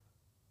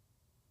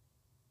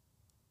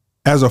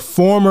As a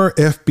former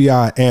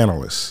FBI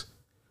analyst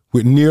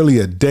with nearly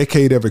a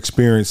decade of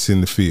experience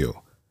in the field,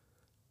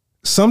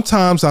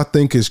 sometimes I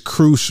think it's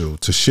crucial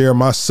to share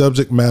my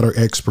subject matter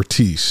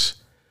expertise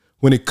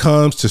when it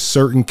comes to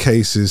certain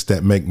cases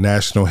that make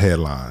national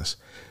headlines,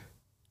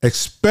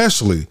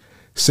 especially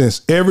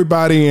since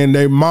everybody and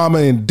their mama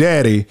and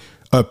daddy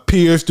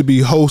appears to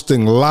be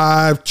hosting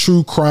live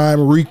true crime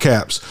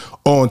recaps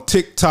on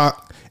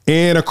TikTok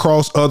and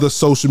across other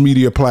social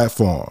media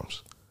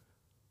platforms.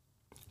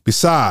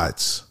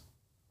 Besides,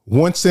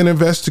 once an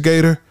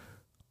investigator,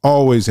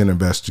 always an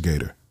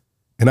investigator.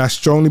 And I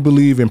strongly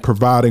believe in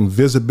providing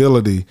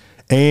visibility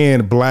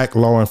and Black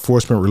law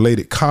enforcement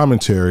related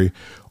commentary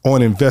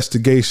on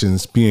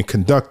investigations being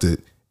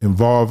conducted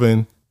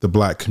involving the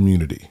Black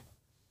community.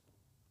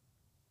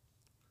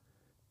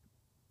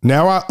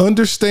 Now, I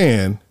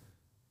understand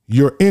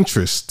your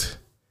interest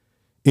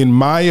in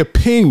my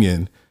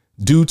opinion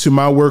due to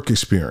my work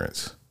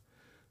experience.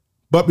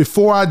 But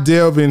before I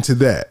delve into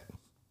that,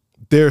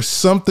 there's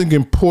something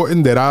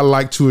important that I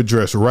like to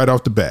address right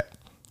off the bat.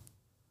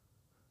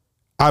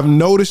 I've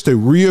noticed a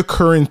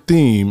reoccurring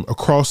theme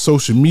across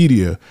social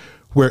media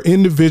where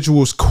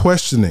individuals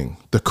questioning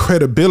the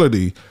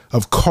credibility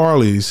of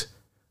Carlee's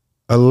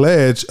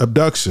alleged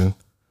abduction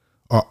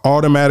are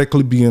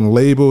automatically being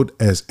labeled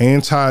as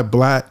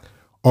anti-Black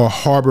or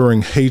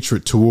harboring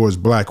hatred towards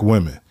Black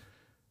women.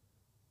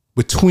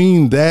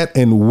 Between that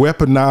and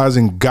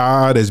weaponizing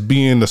God as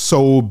being the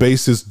sole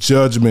basis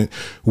judgment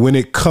when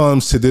it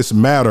comes to this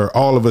matter,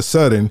 all of a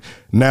sudden,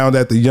 now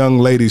that the young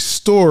lady's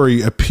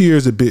story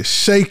appears a bit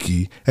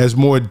shaky as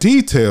more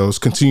details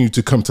continue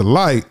to come to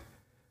light,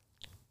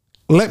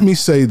 let me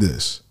say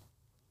this.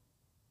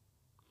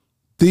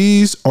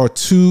 These are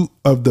two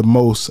of the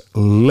most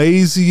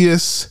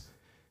laziest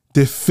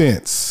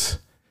defense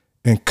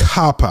and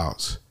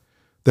cop-outs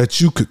that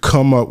you could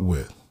come up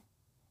with.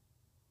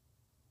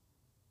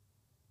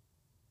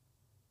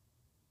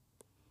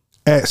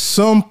 At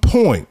some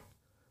point,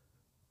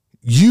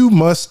 you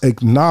must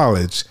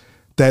acknowledge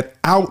that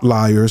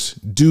outliers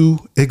do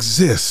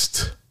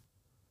exist.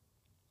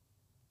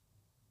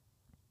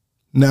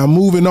 Now,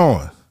 moving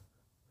on.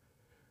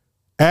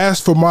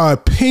 As for my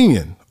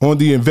opinion on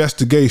the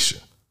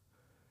investigation,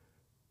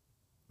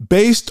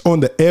 based on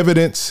the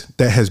evidence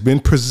that has been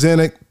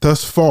presented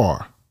thus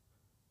far,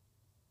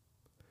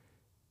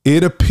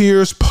 it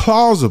appears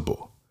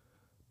plausible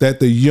that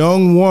the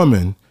young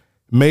woman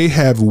may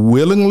have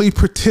willingly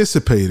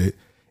participated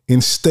in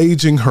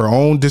staging her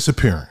own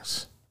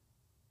disappearance.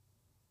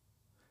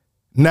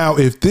 Now,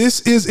 if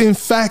this is in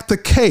fact the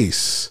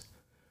case,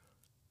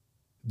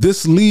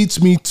 this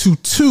leads me to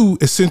two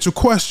essential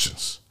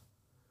questions.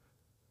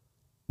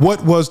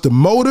 What was the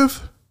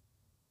motive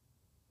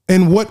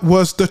and what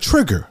was the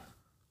trigger?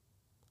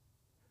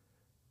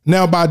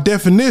 Now, by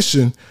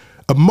definition,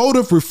 a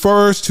motive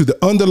refers to the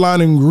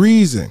underlying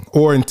reason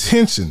or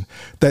intention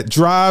that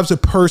drives a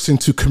person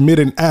to commit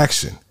an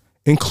action,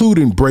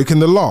 including breaking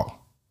the law.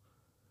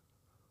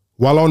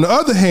 While on the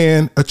other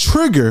hand, a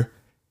trigger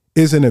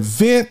is an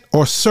event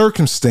or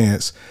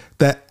circumstance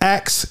that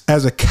acts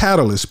as a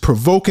catalyst,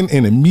 provoking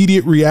an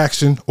immediate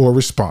reaction or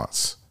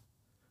response.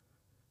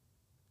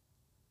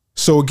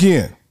 So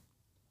again,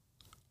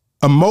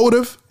 a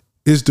motive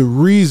is the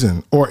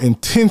reason or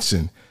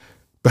intention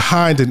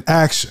behind an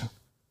action,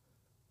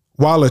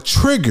 while a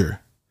trigger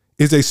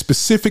is a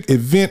specific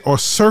event or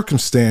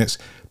circumstance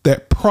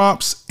that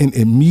prompts an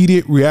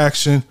immediate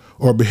reaction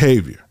or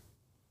behavior.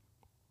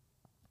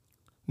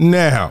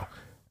 Now,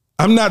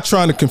 I'm not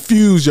trying to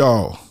confuse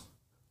y'all,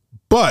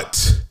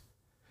 but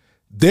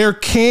there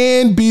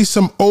can be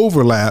some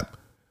overlap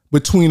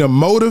between a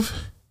motive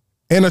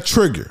and a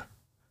trigger.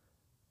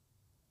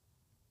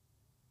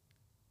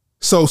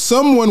 So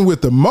someone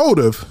with a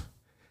motive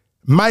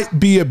might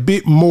be a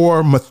bit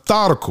more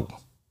methodical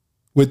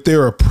with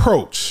their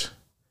approach,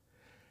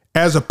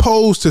 as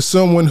opposed to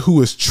someone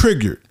who is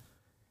triggered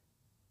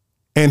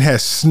and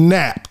has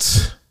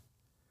snapped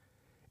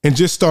and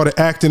just started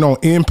acting on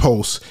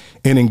impulse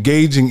and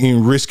engaging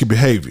in risky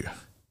behavior.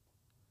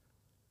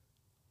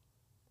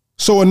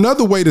 So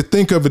another way to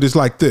think of it is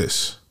like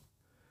this.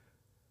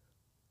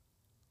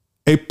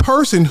 A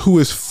person who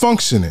is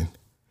functioning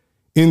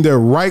in their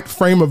right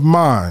frame of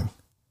mind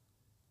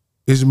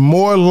is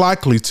more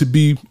likely to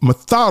be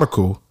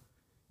methodical,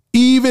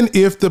 even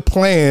if the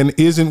plan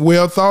isn't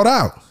well thought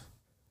out,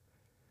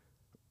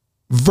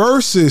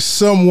 versus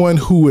someone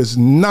who is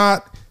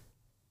not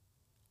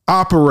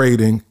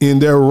operating in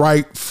their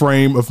right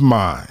frame of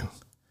mind.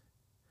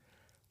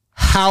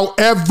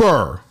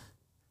 However,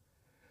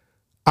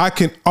 I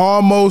can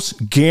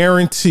almost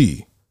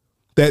guarantee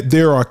that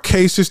there are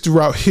cases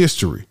throughout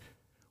history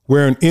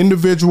where an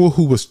individual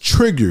who was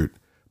triggered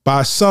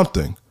by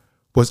something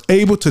was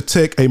able to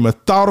take a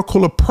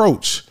methodical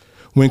approach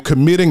when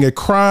committing a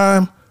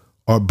crime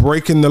or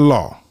breaking the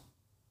law.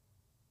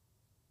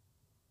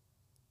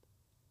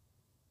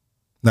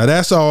 Now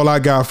that's all I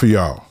got for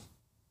y'all.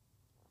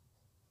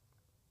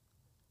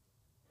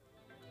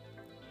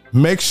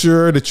 Make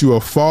sure that you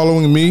are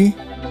following me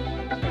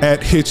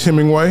at Hitch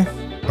Hemingway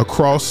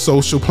across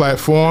social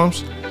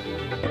platforms.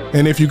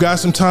 And if you got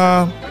some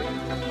time,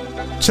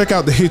 check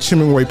out the Hitch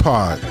Hemingway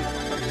pod,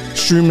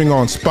 streaming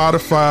on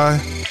Spotify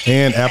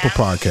and Apple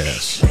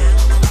Podcasts.